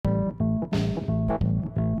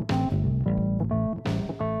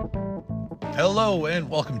Hello and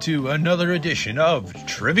welcome to another edition of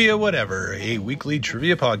Trivia Whatever, a weekly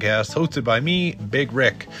trivia podcast hosted by me, Big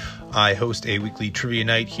Rick. I host a weekly trivia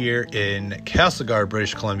night here in Castlegar,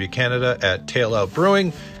 British Columbia, Canada at Tail Out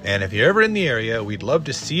Brewing. And if you're ever in the area, we'd love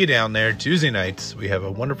to see you down there Tuesday nights. We have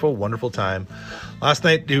a wonderful, wonderful time. Last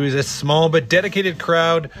night, it was a small but dedicated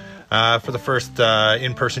crowd for the first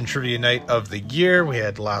in-person trivia night of the year. We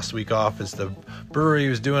had last week off as the brewery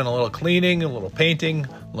was doing a little cleaning, a little painting.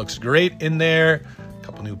 Looks great in there. A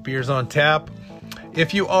couple new beers on tap.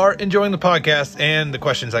 If you are enjoying the podcast and the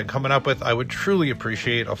questions I'm coming up with, I would truly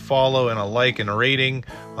appreciate a follow and a like and a rating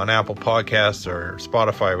on Apple Podcasts or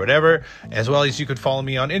Spotify or whatever, as well as you could follow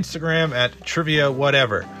me on Instagram at Trivia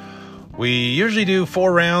Whatever. We usually do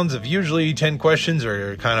 4 rounds of usually 10 questions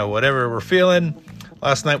or kind of whatever we're feeling.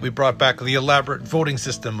 Last night we brought back the elaborate voting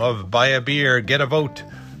system of buy a beer, get a vote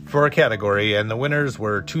for a category, and the winners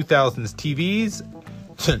were 2000s TV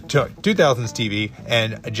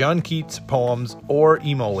and John Keats poems or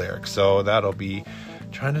emo lyrics. So that'll be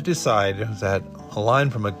trying to decide, is that a line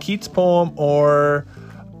from a Keats poem or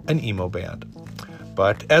an emo band?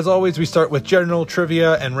 But as always, we start with general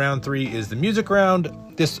trivia, and round 3 is the music round.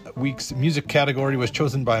 This week's music category was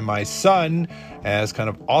chosen by my son as kind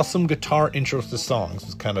of awesome guitar intros to songs.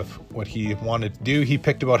 It's kind of what he wanted to do. He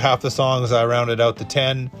picked about half the songs. I rounded out the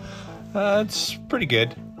 10. It's pretty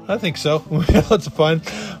good. I think so. Lots of fun.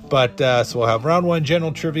 But so we'll have round 1,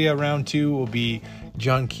 general trivia. Round 2 will be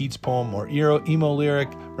John Keats poem or emo lyric.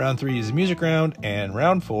 Round 3 is the music round. And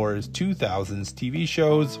round 4 is 2000s TV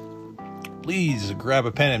shows. Please grab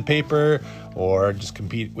a pen and paper or just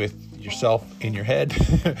compete with yourself in your head.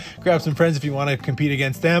 Grab some friends if you want to compete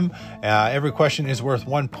against them. Every question is worth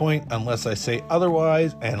 1 point unless I say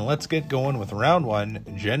otherwise. And let's get going with round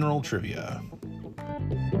 1, general trivia.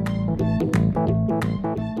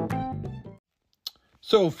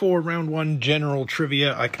 So for round 1 general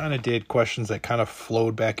trivia, I kind of did questions that kind of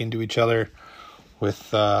flowed back into each other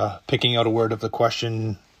with picking out a word of the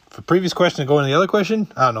question for previous question and going to the other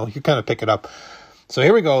question. I don't know, you kind of pick it up. So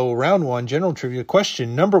here we go, round 1 general trivia.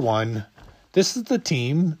 Question number 1. This is the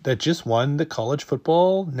team that just won the college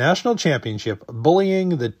football national championship,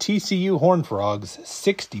 bullying the TCU Horned Frogs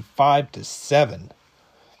 65-7.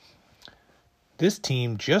 This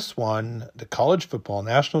team just won the college football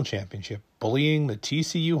national championship, bullying the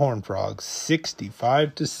TCU Horned Frogs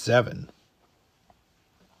 65-7.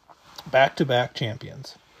 Back-to-back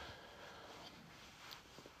champions.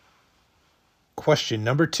 Question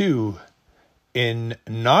number 2. In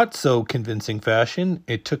not so convincing fashion,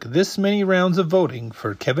 it took this many rounds of voting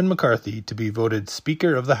for Kevin McCarthy to be voted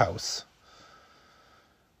Speaker of the House.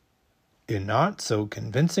 In not so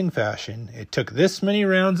convincing fashion, it took this many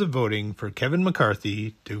rounds of voting for Kevin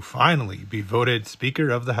McCarthy to finally be voted Speaker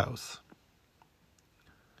of the House.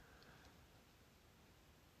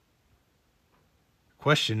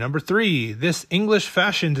 Question number 3. This English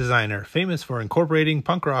fashion designer, famous for incorporating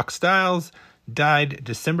punk rock styles, died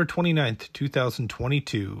December 29th,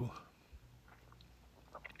 2022.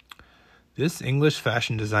 This English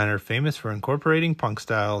fashion designer, famous for incorporating punk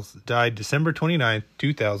styles, died December 29th,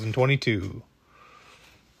 2022.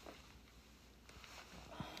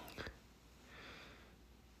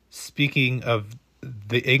 Speaking of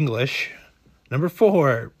the English, number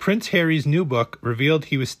 4, Prince Harry's new book revealed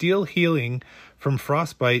he was still healing from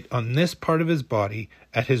frostbite on this part of his body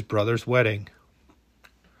at his brother's wedding.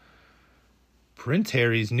 Prince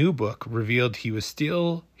Harry's new book revealed he was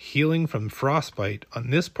still healing from frostbite on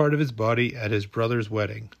this part of his body at his brother's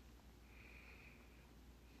wedding.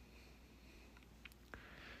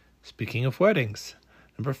 Speaking of weddings,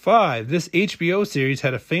 number 5, this HBO series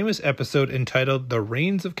had a famous episode entitled The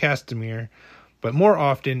Rains of Castamere, but more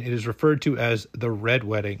often it is referred to as The Red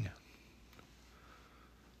Wedding.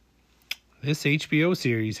 This HBO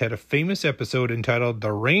series had a famous episode entitled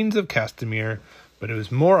The Rains of Castamere, but it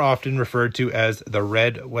was more often referred to as The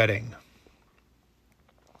Red Wedding.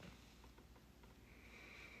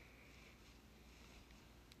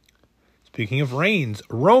 Speaking of Reigns,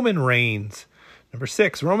 Roman Reigns. Number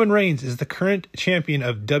 6, Roman Reigns is the current champion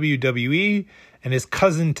of WWE and is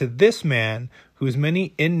cousin to this man, whose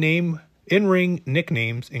many in-ring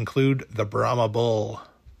nicknames include the Brahma Bull.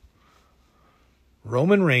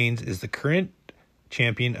 Roman Reigns is the current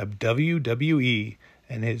champion of WWE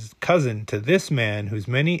and his cousin to this man, whose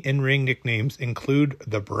many in-ring nicknames include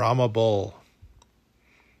the Brahma Bull.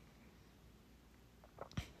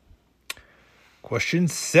 Question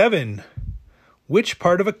 7. Which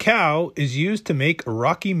part of a cow is used to make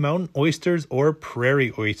Rocky Mountain oysters or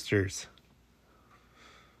prairie oysters?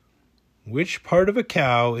 Which part of a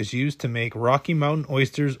cow is used to make Rocky Mountain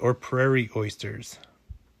oysters or prairie oysters?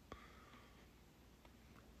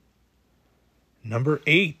 Number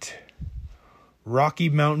 8. Rocky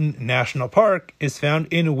Mountain National Park is found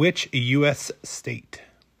in which U.S. state?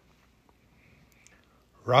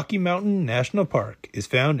 Rocky Mountain National Park is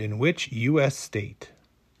found in which U.S. state?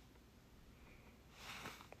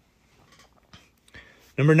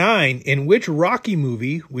 Number 9. In which Rocky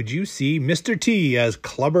movie would you see Mr. T as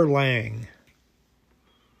Clubber Lang?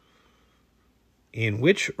 In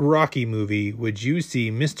which Rocky movie would you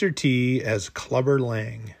see Mr. T as Clubber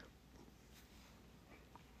Lang?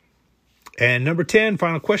 And number 10,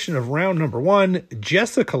 final question of round number 1.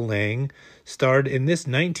 Jessica Lange starred in this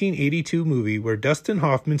 1982 movie where Dustin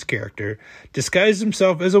Hoffman's character disguised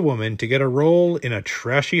himself as a woman to get a role in a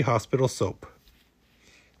trashy hospital soap.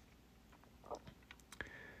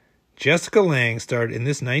 Jessica Lange starred in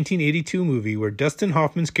this 1982 movie where Dustin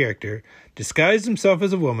Hoffman's character disguised himself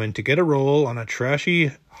as a woman to get a role on a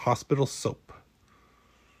trashy hospital soap.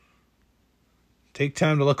 Take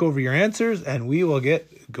time to look over your answers, and we will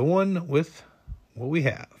get going with what we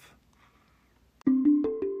have.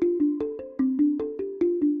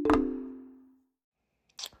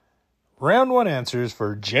 Round 1 answers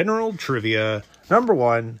for general trivia. Number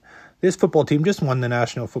 1, this football team just won the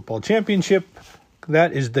National Football Championship.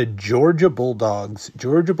 That is the Georgia Bulldogs.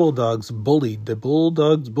 Georgia Bulldogs bullied the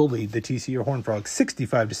TCU Horned Frogs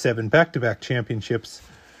 65-7, back-to-back championships.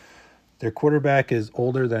 Their quarterback is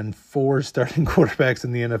older than 4 starting quarterbacks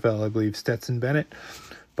in the NFL, I believe, Stetson Bennett.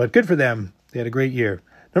 But good for them. They had a great year.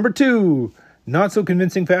 Number 2, not so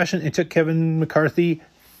convincing fashion. It took Kevin McCarthy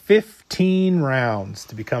 15 rounds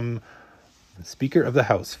to become Speaker of the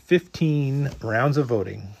House. 15 rounds of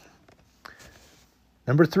voting.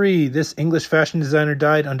 Number 3, this English fashion designer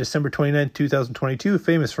died on December 29, 2022,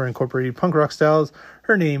 famous for incorporating punk rock styles.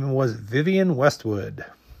 Her name was Vivienne Westwood.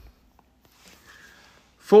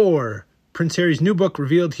 4, Prince Harry's new book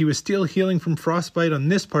revealed he was still healing from frostbite on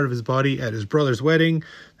this part of his body at his brother's wedding.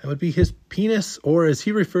 That would be his penis, or as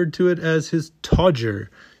he referred to it as his todger.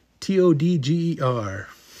 Todger.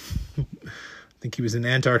 I think he was in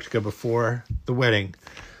Antarctica before the wedding.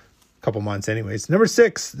 A couple months anyways. Number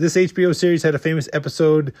 6, this HBO series had a famous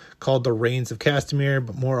episode called The Reigns of Castamere,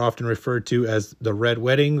 but more often referred to as The Red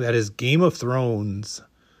Wedding. That is Game of Thrones.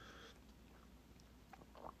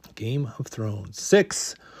 Game of Thrones.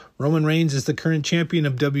 6, Roman Reigns is the current champion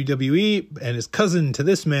of WWE and is cousin to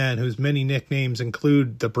this man whose many nicknames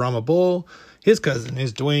include the Brahma Bull. His cousin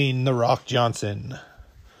is Dwayne The Rock Johnson.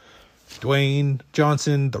 Dwayne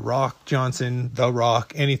Johnson, The Rock Johnson, The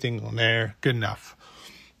Rock, anything on there, good enough.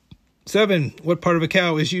 7, what part of a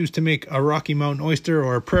cow is used to make a Rocky Mountain oyster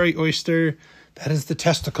or a prairie oyster? That is the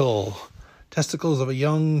testicle. Testicles of a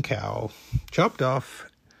young cow, chopped off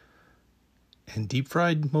and deep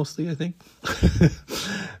fried mostly, I think.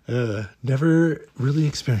 Never really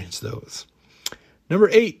experienced those. Number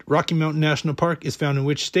 8, Rocky Mountain National Park is found in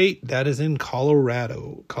which state? That is in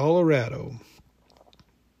Colorado. Colorado.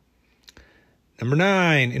 Number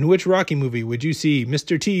 9, in which Rocky movie would you see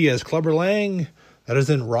Mr. T as Clubber Lang? That is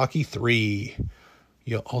in Rocky 3.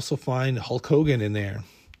 You'll also find Hulk Hogan in there.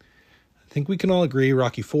 I think we can all agree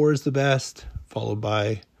Rocky 4 is the best, followed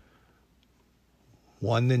by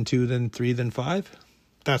 1, then 2, then 3, then 5.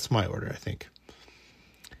 That's my order, I think.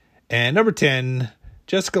 And number 10,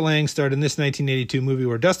 Jessica Lange starred in this 1982 movie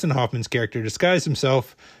where Dustin Hoffman's character disguised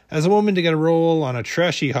himself as a woman to get a role on a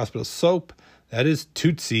trashy hospital soap. That is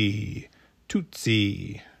Tootsie.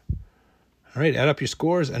 Tootsie. All right, add up your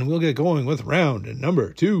scores and we'll get going with round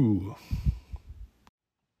number 2.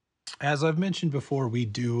 As I've mentioned before, we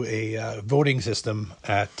do a voting system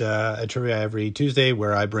at Trivia every Tuesday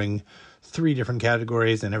where I bring 3 different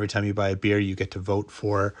categories, and every time you buy a beer, you get to vote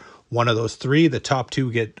for one of those 3. The top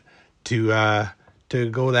 2 get to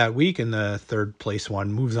go that week, and the third place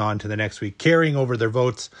one moves on to the next week, carrying over their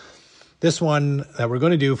votes. This one that we're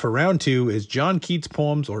going to do for round 2 is John Keats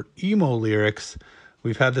poems or emo lyrics.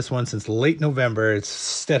 We've had this one since late November. It's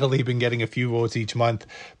steadily been getting a few votes each month,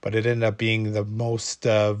 but it ended up being the most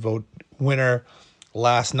vote winner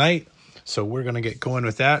last night. So we're going to get going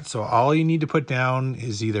with that. So all you need to put down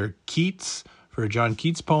is either Keats for a John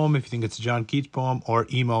Keats poem if you think it's a John Keats poem, or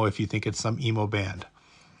emo if you think it's some emo band.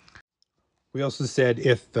 We also said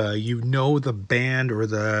if you know the band or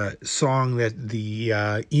the song that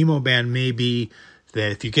the emo band may be,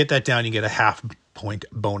 that if you get that down, you get a half a point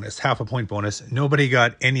bonus. Nobody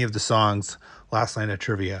got any of the songs last night at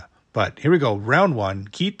trivia. But here we go. Round 1,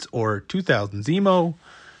 Keats or 2000s emo.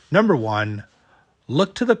 Number 1,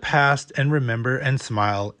 look to the past and remember and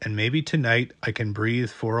smile, and maybe tonight I can breathe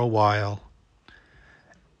for a while.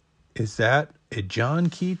 Is that a John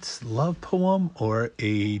Keats love poem or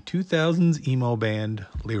a 2000s emo band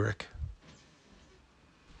lyric?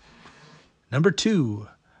 Number 2,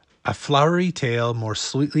 a flowery tale more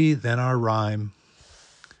sweetly than our rhyme.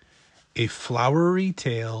 A flowery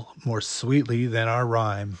tale more sweetly than our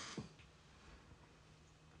rhyme.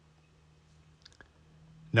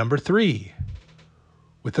 Number 3,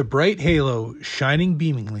 with a bright halo shining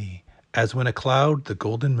beamingly as when a cloud the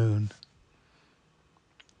golden moon.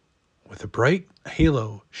 With a bright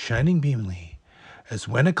halo shining beamingly as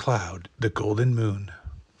when a cloud the golden moon.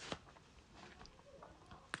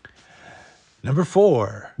 Number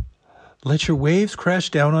 4, let your waves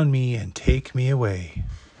crash down on me and take me away.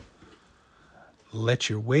 Let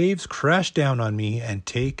your waves crash down on me and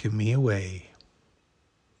take me away.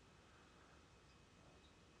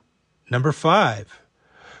 Number 5,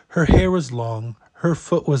 her hair was long, her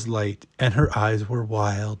foot was light, and her eyes were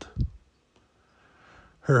wild.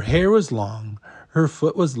 Her hair was long, her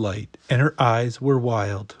foot was light, and her eyes were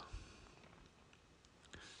wild.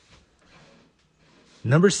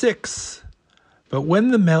 Number 6, but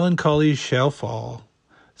when the melancholy shall fall,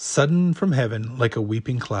 sudden from heaven like a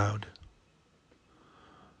weeping cloud.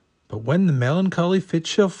 But when the melancholy fit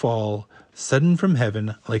shall fall, sudden from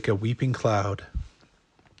heaven like a weeping cloud.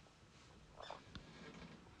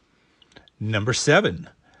 Number 7,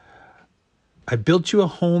 I built you a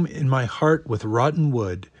home in my heart with rotten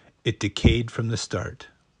wood, it decayed from the start.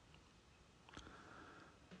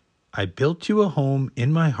 I built you a home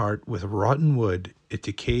in my heart with rotten wood, it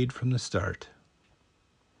decayed from the start.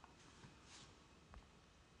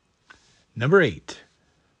 Number 8,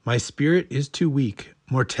 my spirit is too weak,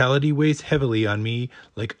 mortality weighs heavily on me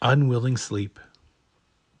like unwilling sleep.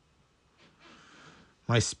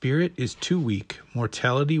 My spirit is too weak,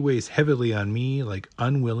 mortality weighs heavily on me like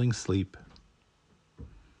unwilling sleep.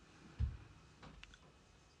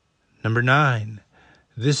 Number 9,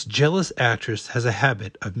 this jealous actress has a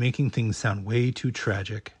habit of making things sound way too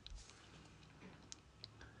tragic.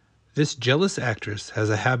 This jealous actress has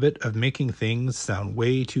a habit of making things sound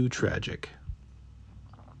way too tragic.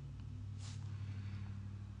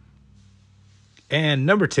 And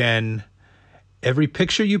number 10, every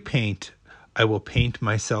picture you paint, I will paint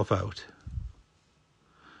myself out.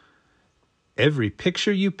 Every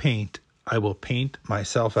picture you paint, I will paint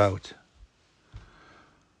myself out.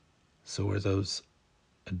 So are those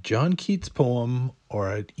a John Keats poem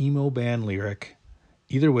or an emo band lyric?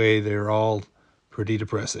 Either way, they're all pretty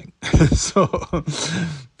depressing. So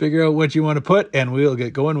figure out what you want to put and we'll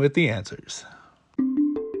get going with the answers.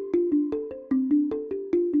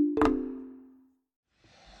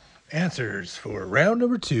 Answers for round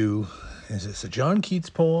number 2. Is this a John Keats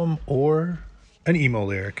poem or an emo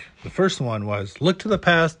lyric? The first one was, look to the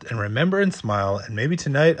past and remember and smile, and maybe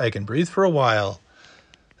tonight I can breathe for a while.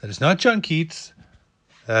 That is not John Keats.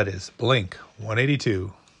 That is Blink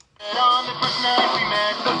 182.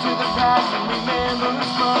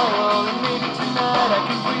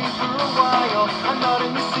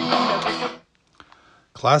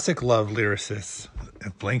 Classic love lyricists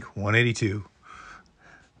at Blink 182.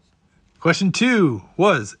 Question 2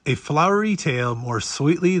 was a flowery tale more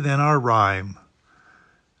sweetly than our rhyme.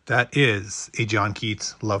 That is a John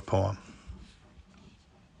Keats love poem.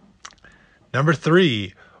 Number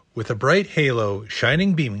 3, with a bright halo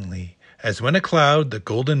shining beamingly as when a cloud the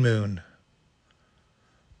golden moon.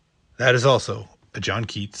 That is also a John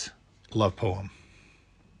Keats love poem.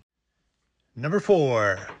 Number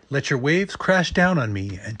 4, let your waves crash down on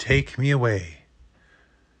me and take me away.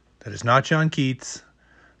 That is not John Keats.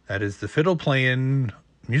 That is the fiddle-playing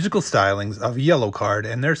musical stylings of Yellowcard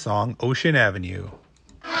and their song Ocean Avenue.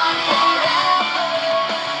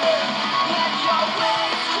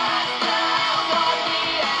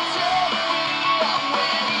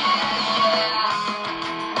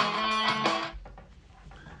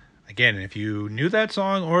 Again, if you knew that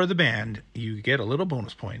song or the band, you get a little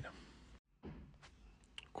bonus point.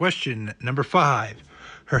 Question number 5.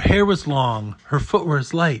 Her hair was long, her foot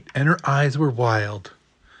was light, and her eyes were wild.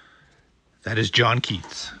 That is John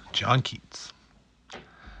Keats. John Keats.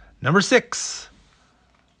 Number 6.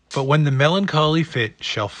 But when the melancholy fit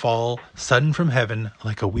shall fall sudden from heaven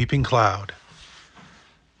like a weeping cloud.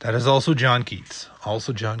 That is also John Keats.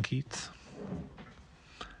 Also John Keats.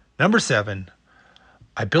 Number 7.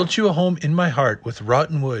 I built you a home in my heart with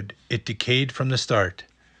rotten wood. It decayed from the start.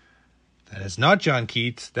 That is not John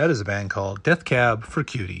Keats. That is a band called Death Cab for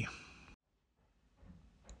Cutie.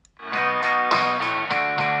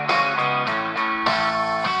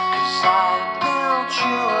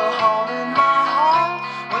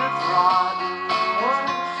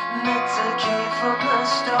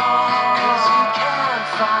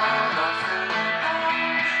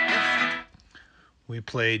 We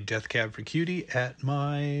played Death Cab for Cutie at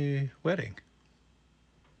my wedding.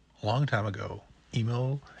 a long time ago.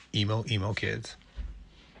 Emo kids.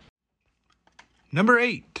 Number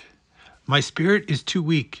 8. My spirit is too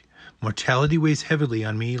weak. Mortality weighs heavily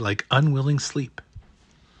on me like unwilling sleep.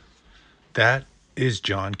 That is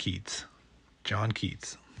John Keats. John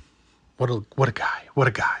Keats. What a guy. What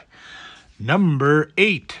a guy. Number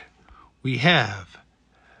 9.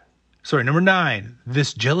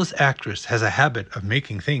 This jealous actress has a habit of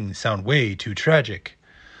making things sound way too tragic.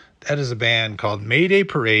 That is a band called Mayday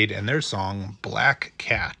Parade and their song Black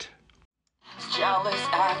Cat. This jealous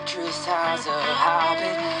actress has a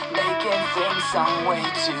habit making things sound way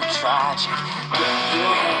too tragic. Get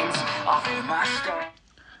your hands off of my stuff.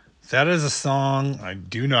 That is a song I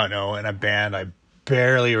do not know and a band I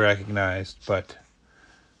barely recognized, but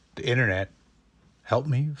the internet helped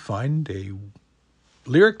me find a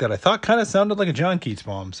lyric that I thought kind of sounded like a John Keats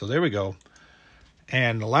poem. So there we go.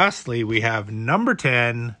 And lastly, we have number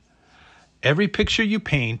 10. Every picture you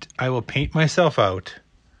paint, I will paint myself out.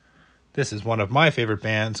 This is one of my favorite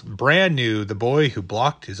bands, brand new, The Boy Who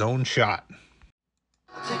Blocked His Own Shot.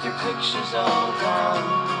 Take your pictures all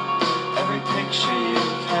down. Every picture you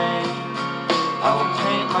paint, I will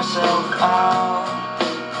paint myself out.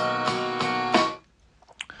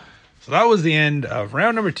 So that was the end of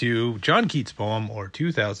round number 2, John Keats poem, or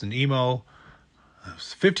 2000 emo. It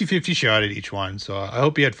was 50-50 shot at each one, so I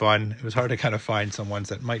hope you had fun. It was hard to kind of find some ones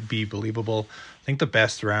that might be believable. I think the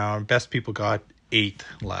best people got 8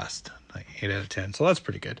 last, like 8 out of 10, so that's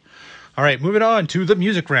pretty good. All right, moving on to the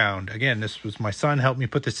music round. Again, this was my son helped me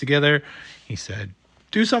put this together. He said,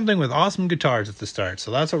 do something with awesome guitars at the start.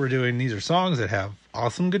 So that's what we're doing. These are songs that have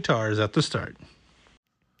awesome guitars at the start.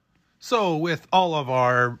 So with all of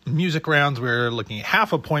our music rounds, we're looking at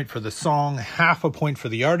half a point for the song, half a point for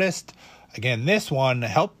the artist. Again, this one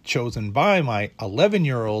helped chosen by my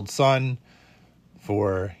 11-year-old son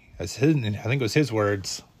for, as his, I think it was his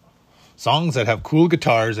words, songs that have cool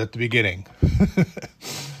guitars at the beginning.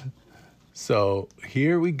 So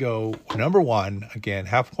here we go. Number 1, again,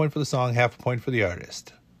 half a point for the song, half a point for the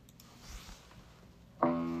artist.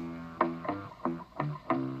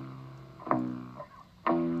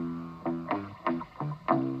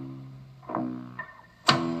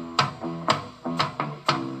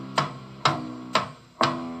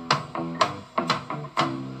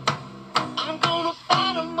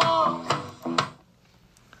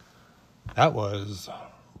 That was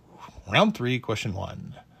round 3, question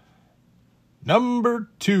 1. Number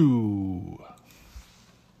 2.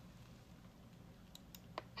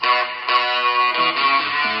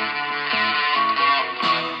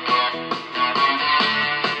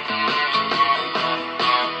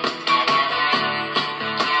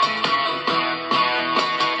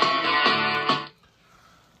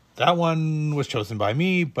 That one was chosen by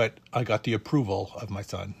me, but I got the approval of my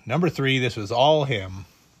son. Number 3, this was all him.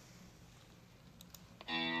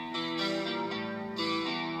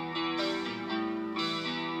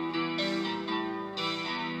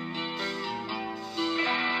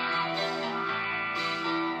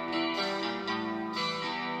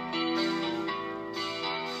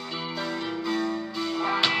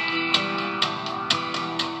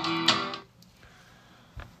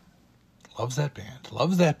 Loves that band.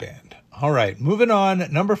 Loves that band. All right, moving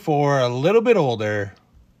on. Number 4, a little bit older.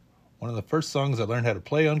 One of the first songs I learned how to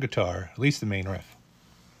play on guitar, at least the main riff.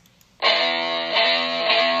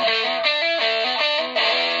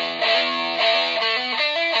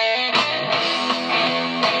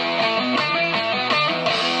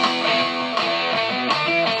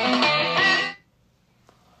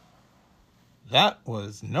 That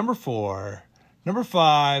was number 4. Number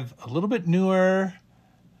 5, a little bit newer.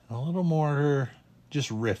 A little more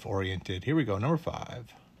just riff oriented. Here we go, number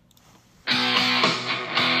 5.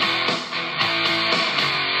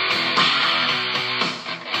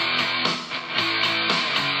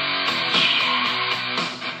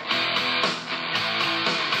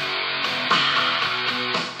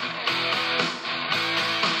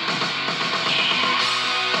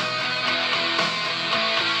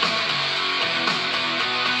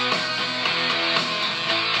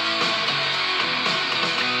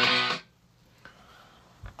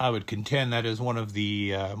 I would contend that is one of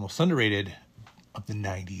the most underrated of the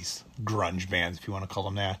 90s grunge bands, if you want to call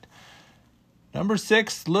them that. Number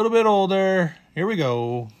 6, a little bit older. Here we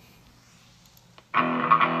go.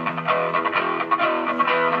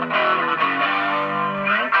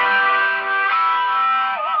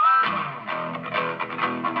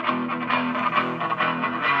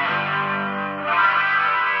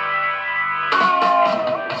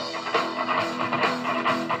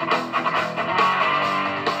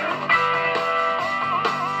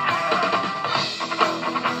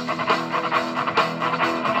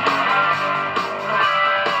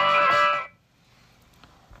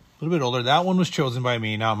 little bit older. That one was chosen by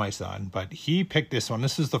me, not my son, but he picked this one.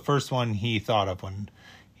 This is the first one he thought of when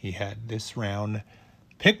he had this round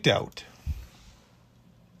picked out.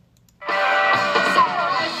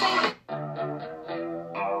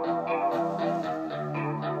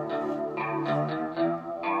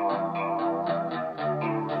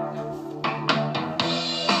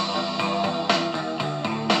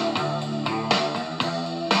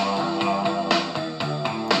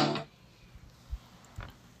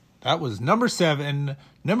 That was number 7.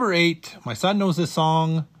 Number 8, my son knows this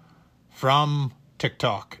song from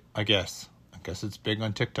TikTok, I guess. I guess it's big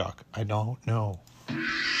on TikTok. I don't know.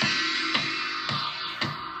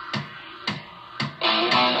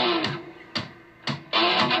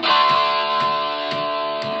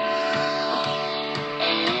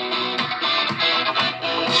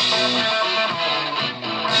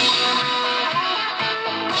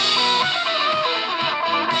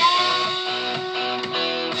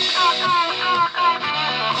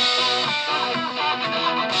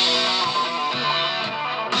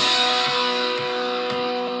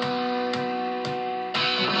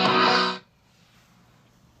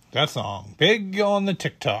 That song, big on the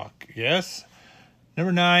TikTok, yes.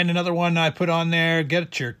 Number 9, another one I put on there,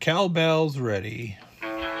 get your cowbells ready.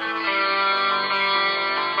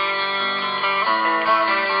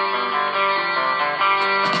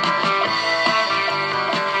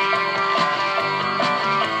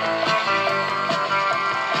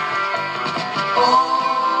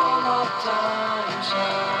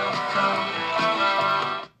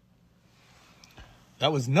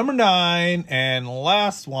 That was number 9 and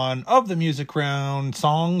last one of the music round.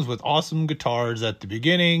 Songs with awesome guitars at the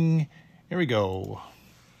beginning. Here we go.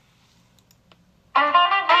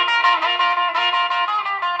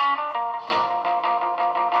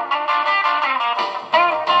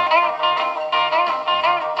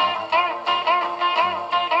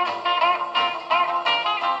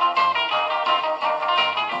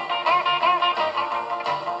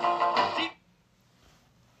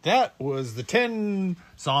 That was the 10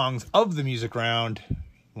 songs of the music round.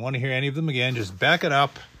 You want to hear any of them again, just back it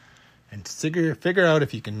up and figure out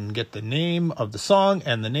if you can get the name of the song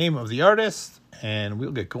and the name of the artist, and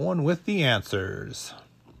we'll get going with the answers.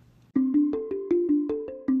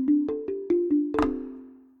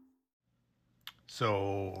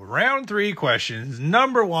 So, round 3 questions.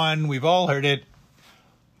 Number 1, we've all heard it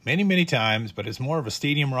many times, but it's more of a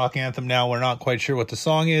stadium rock anthem now. We're not quite sure what the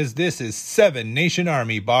song is. This is Seven Nation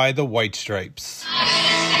Army by the White Stripes.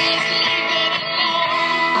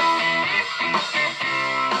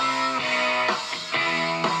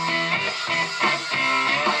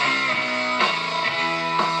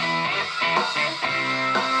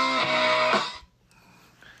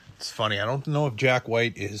 Funny, I don't know if Jack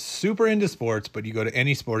White is super into sports, but you go to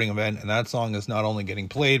any sporting event and that song is not only getting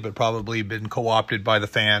played but probably been co-opted by the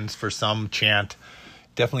fans for some chant.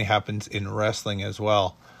 Definitely happens in wrestling as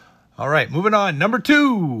well. All right, moving on. Number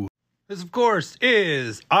 2. This, of course,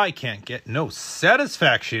 is I Can't Get No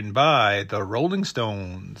Satisfaction by the Rolling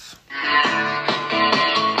Stones.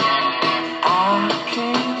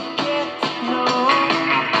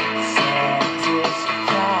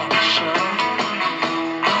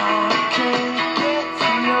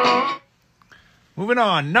 Moving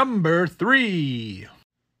on, number 3.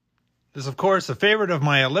 This is, of course, a favorite of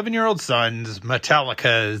my 11-year-old son's,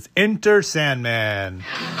 Metallica's Enter Sandman.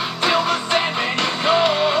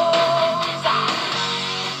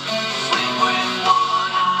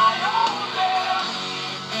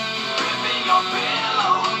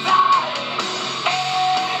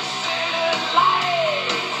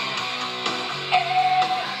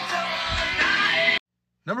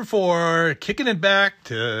 Number 4, kicking it back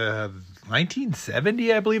to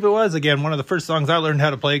 1970, I believe it was. Again, one of the first songs I learned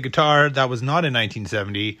how to play guitar. That was not in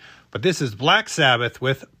 1970, but this is Black Sabbath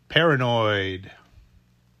with Paranoid.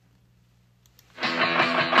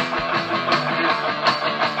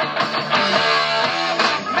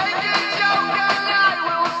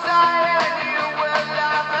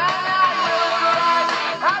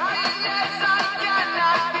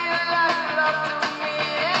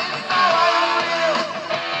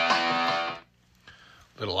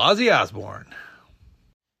 Little Ozzy Osbourne.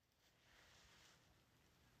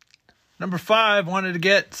 Number 5, wanted to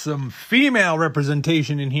get some female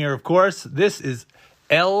representation in here, of course. This is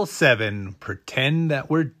L7, Pretend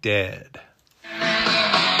That We're Dead.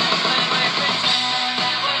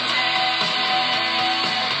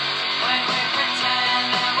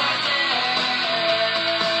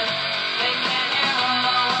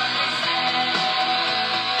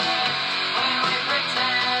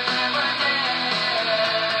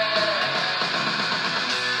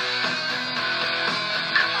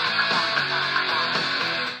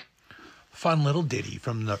 fun little ditty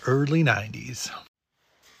from the early 90s.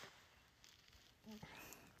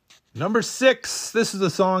 Number 6, this is a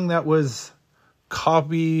song that was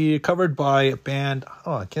covered by a band.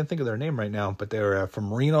 Oh, I can't think of their name right now, but they were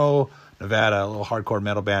from Reno, Nevada, a little hardcore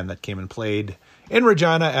metal band that came and played in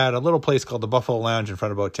Regina at a little place called the Buffalo Lounge in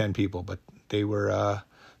front of about 10 people. But they were a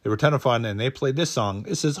ton of fun, and they played this song.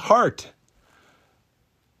 This is Heart,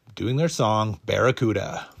 doing their song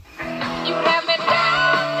Barracuda. You have me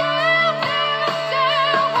down, down, down,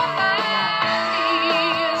 down on my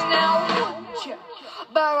knees now, would you,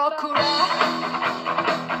 Barracuda?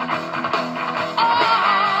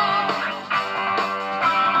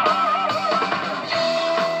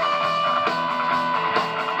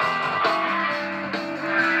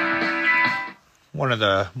 One of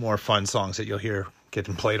the more fun songs that you'll hear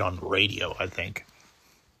getting played on radio, I think.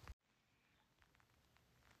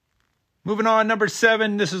 Moving on, number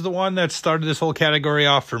 7. This is the one that started this whole category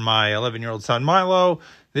off for my 11-year-old son, Milo.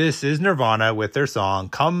 This is Nirvana with their song,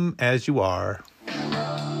 Come As You Are. Come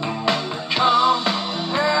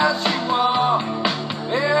as you are,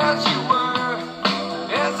 as you were,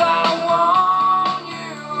 as I want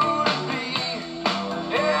you to be,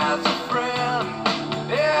 as a friend,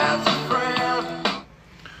 as a friend.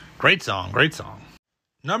 Great song, great song.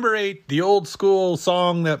 Number 8, the old school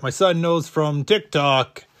song that my son knows from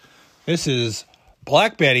TikTok. This is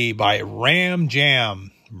Black Betty by Ram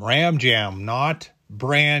Jam. Ram Jam, not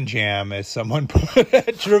Bran Jam, as someone put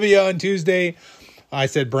at trivia on Tuesday. I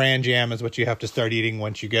said Bran Jam is what you have to start eating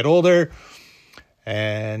once you get older.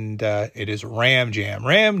 And it is Ram Jam.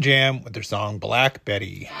 Ram Jam with their song Black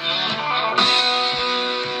Betty. Oh,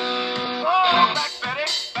 Black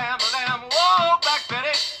Betty, bam-a-lam, whoa, Black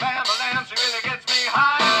Betty, bam-a-lam, she really gets me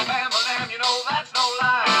high, bam-a-lam, you know that's no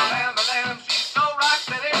lie, bam-a-lam, she's so rock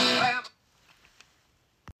Betty, bam.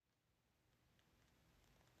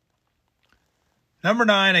 Number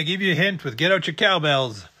 9, I gave you a hint with Get Out Your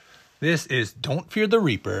Cowbells. This is Don't Fear the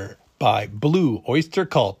Reaper by Blue Oyster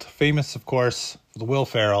Cult. Famous, of course, for the Will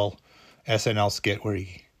Ferrell SNL skit where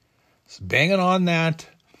he's banging on that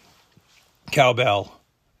cowbell.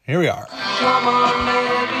 Here we are. Come on,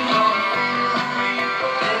 baby, baby,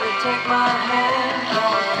 take my hand,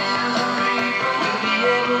 you'll be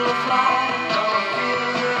able to fly,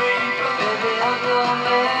 baby, I'm your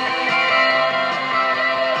man.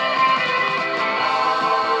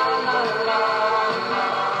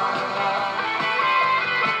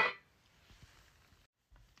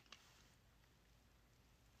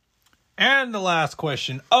 And the last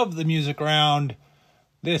question of the music round.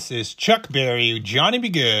 This is Chuck Berry, Johnny Be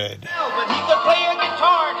Good. But he could play a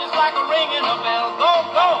guitar just like a ringing a bell. Go,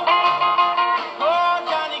 go. Go,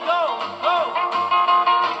 Johnny, go, go.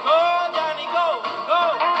 Go, Johnny, go,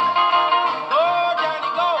 go. Go, Johnny,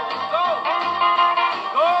 go, go.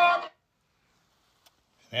 Go.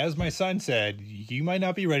 As my son said, you might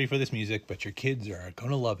not be ready for this music, but your kids are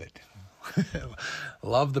going to love it.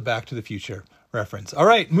 Love the Back to the Future reference. All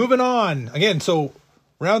right, moving on. Again, so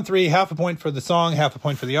round 3, half a point for the song, half a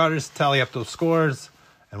point for the artist. Tally up those scores,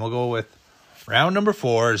 and we'll go with round number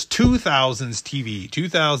 4 is 2000s TV.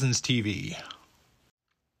 2000s TV.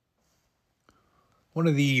 One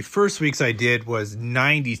of the first weeks I did was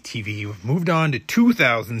 90s TV. We've moved on to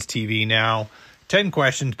 2000s TV now. 10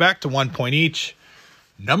 questions, back to 1 point each.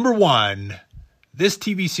 Number 1. This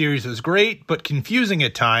TV series was great, but confusing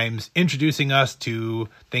at times, introducing us to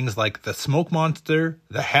things like the Smoke Monster,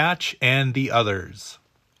 the Hatch, and the Others.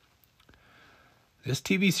 This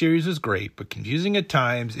TV series was great, but confusing at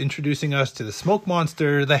times, introducing us to the Smoke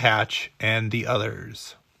Monster, the Hatch, and the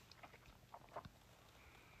Others.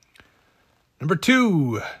 Number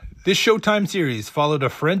 2, this Showtime series followed a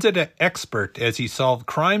forensic expert as he solved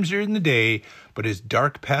crimes during the day, but his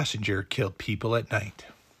dark passenger killed people at night.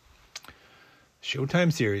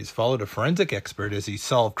 Showtime series followed a forensic expert as he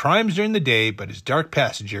solved crimes during the day, but his dark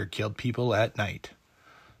passenger killed people at night.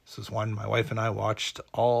 This is one my wife and I watched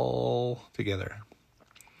all together.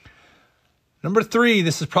 Number 3,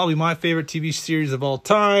 this is probably my favorite TV series of all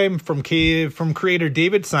time. From creator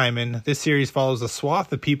David Simon, this series follows a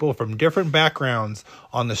swath of people from different backgrounds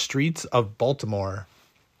on the streets of Baltimore.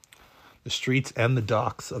 The streets and the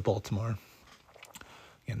docks of Baltimore.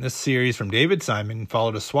 And this series from David Simon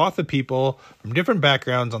followed a swath of people from different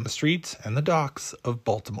backgrounds on the streets and the docks of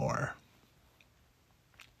Baltimore.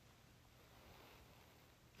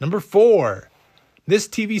 Number 4, this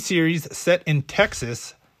TV series set in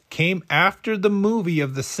Texas came after the movie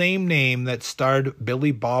of the same name that starred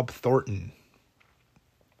Billy Bob Thornton.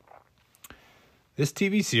 This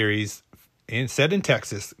TV series set in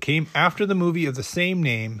Texas came after the movie of the same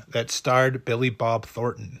name that starred Billy Bob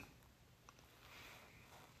Thornton.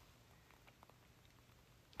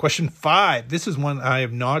 Question 5. This is one I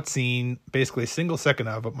have not seen basically a single second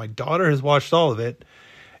of, but my daughter has watched all of it.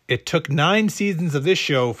 It took 9 seasons of this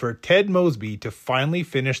show for Ted Mosby to finally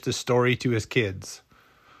finish the story to his kids.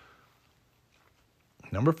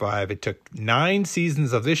 Number 5. It took 9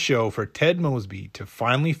 seasons of this show for Ted Mosby to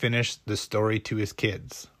finally finish the story to his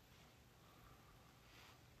kids.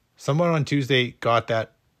 Someone on Tuesday got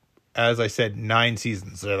that, as I said, 9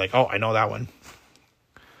 seasons. They're like, oh, I know that one.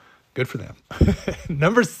 Good for them.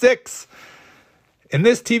 Number 6. In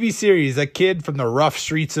this TV series, a kid from the rough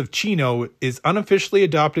streets of Chino is unofficially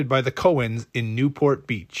adopted by the Coens in Newport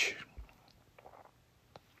Beach.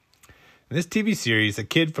 In this TV series, a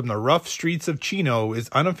kid from the rough streets of Chino is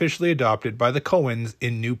unofficially adopted by the Coens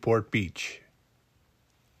in Newport Beach.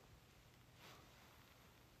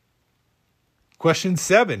 Question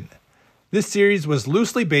 7. This series was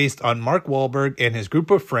loosely based on Mark Wahlberg and his group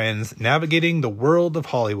of friends navigating the world of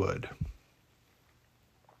Hollywood.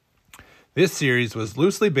 This series was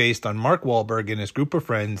loosely based on Mark Wahlberg and his group of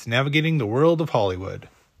friends navigating the world of Hollywood.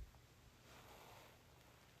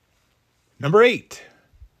 Number 8.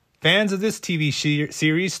 Fans of this TV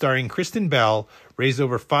series starring Kristen Bell raised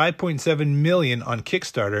over $5.7 million on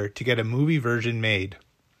Kickstarter to get a movie version made.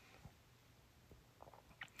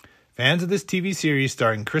 Fans of this TV series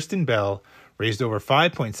starring Kristen Bell raised over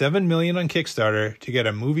 $5.7 million on Kickstarter to get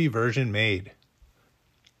a movie version made.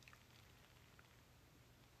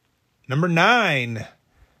 Number 9.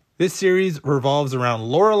 This series revolves around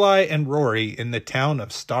Lorelai and Rory in the town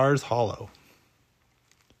of Stars Hollow.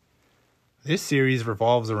 This series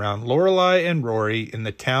revolves around Lorelai and Rory in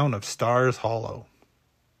the town of Stars Hollow.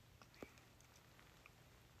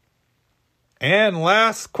 And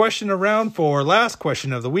last question of round 4, last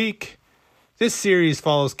question of the week. This series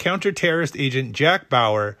follows counter-terrorist agent Jack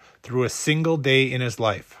Bauer through a single day in his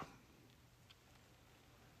life.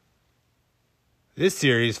 This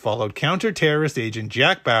series followed counter-terrorist agent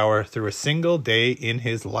Jack Bauer through a single day in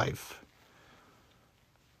his life.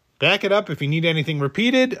 Back it up if you need anything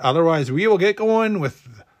repeated. Otherwise, we will get going with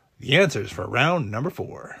the answers for round number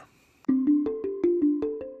 4.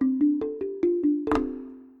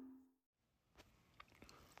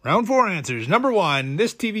 Round 4 answers. Number 1,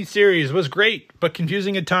 this TV series was great, but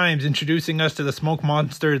confusing at times, introducing us to the smoke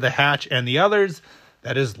monster, the hatch, and the others.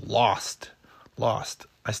 That is Lost. Lost.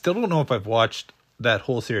 I still don't know if I've watched that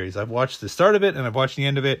whole series. I've watched the start of it, and I've watched the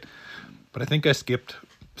end of it, but I think I skipped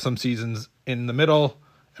some seasons in the middle,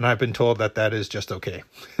 and I've been told that that is just okay.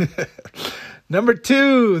 Number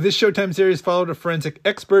 2, this Showtime series followed a forensic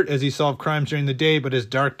expert as he solved crimes during the day, but his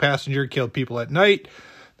dark passenger killed people at night.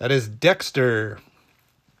 That is Dexter.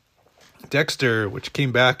 Dexter, which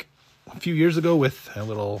came back a few years ago with a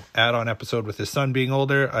little add-on episode with his son being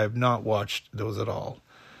older. I have not watched those at all.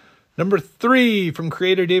 Number 3, from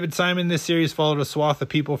creator David Simon, this series followed a swath of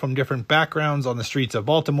people from different backgrounds on the streets of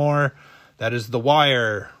Baltimore. That is The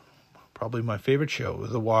Wire. Probably my favorite show,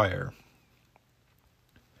 The Wire.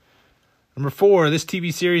 Number 4, this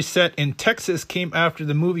TV series set in Texas came after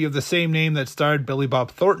the movie of the same name that starred Billy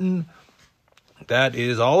Bob Thornton. That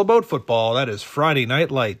is all about football. That is Friday Night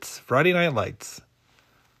Lights. Friday Night Lights.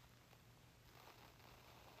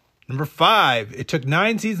 Number 5, it took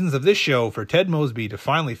 9 seasons of this show for Ted Mosby to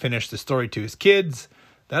finally finish the story to his kids.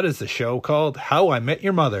 That is the show called How I Met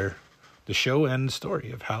Your Mother. The show and the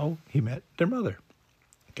story of how he met their mother.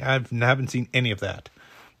 I haven't seen any of that,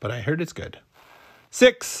 but I heard it's good.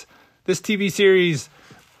 6, this TV series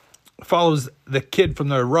follows the kid from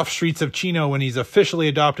the rough streets of Chino when he's officially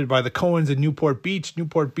adopted by the Coens in Newport Beach.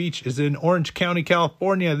 Newport Beach is in Orange County,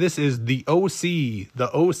 California. This is The OC. The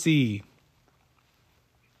OC.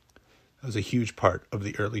 That was a huge part of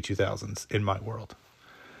the early 2000s in my world.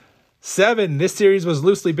 7, this series was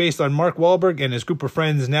loosely based on Mark Wahlberg and his group of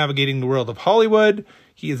friends navigating the world of Hollywood.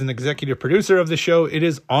 He is an executive producer of the show. It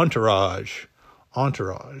is Entourage.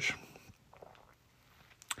 Entourage.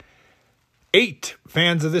 8,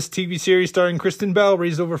 fans of this TV series starring Kristen Bell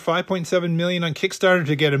raised over $5.7 million on Kickstarter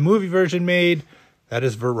to get a movie version made. That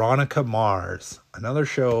is Veronica Mars. Another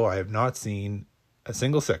show I have not seen a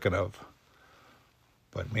single second of,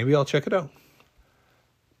 but maybe I'll check it out.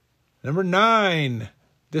 Number 9,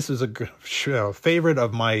 this is a favorite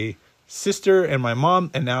of my sister and my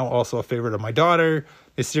mom, and now also a favorite of my daughter.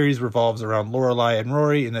 This series revolves around Lorelai and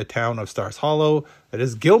Rory in the town of Stars Hollow. That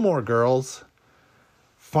is Gilmore Girls.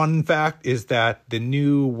 Fun fact is that the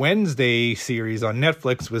new Wednesday series on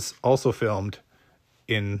Netflix was also filmed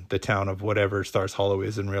in the town of whatever Stars Hollow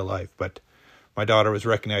is in real life. But my daughter was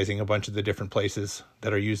recognizing a bunch of the different places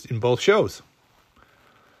that are used in both shows.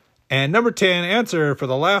 And number 10, answer for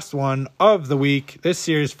the last one of the week. This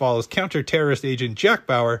series follows counter-terrorist agent Jack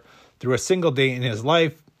Bauer through a single day in his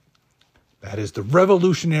life. That is the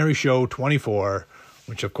Revolutionary Show 24,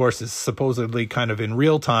 which of course is supposedly kind of in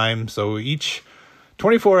real time. So each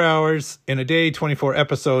 24 hours in a day, 24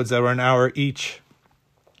 episodes that were an hour each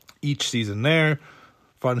season there.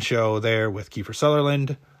 Fun show there with Kiefer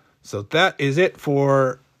Sutherland. So that is it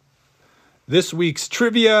for this week's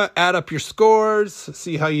trivia. Add up your scores,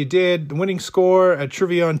 see how you did. The winning score at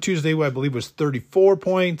trivia on Tuesday, I believe, was 34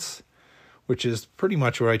 points, which is pretty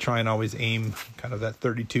much where I try and always aim, kind of that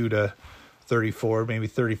 32 to 34, maybe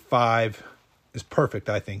 35 is perfect,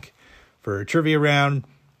 I think, for a trivia round.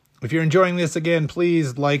 If you're enjoying this, again,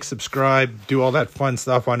 please like, subscribe, do all that fun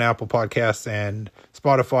stuff on Apple Podcasts and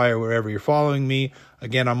Spotify or wherever you're following me.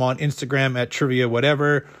 Again, I'm on Instagram at trivia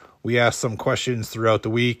whatever. We ask some questions throughout the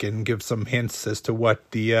week and give some hints as to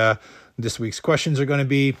what the this week's questions are going to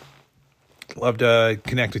be. Love to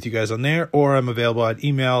connect with you guys on there, or I'm available at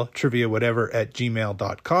email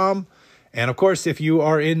triviawhatever@gmail.com. And of course, if you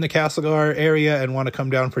are in the Castlegar area and want to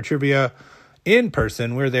come down for trivia in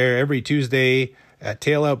person, we're there every Tuesday at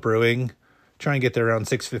Tail Out Brewing. Try and get there around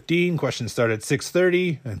 6:15. Questions start at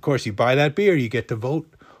 6:30. And of course, you buy that beer, you get to vote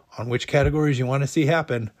on which categories you want to see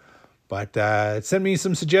happen. But send me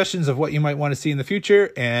some suggestions of what you might want to see in the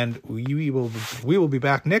future, and we will be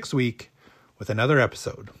back next week with another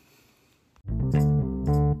episode.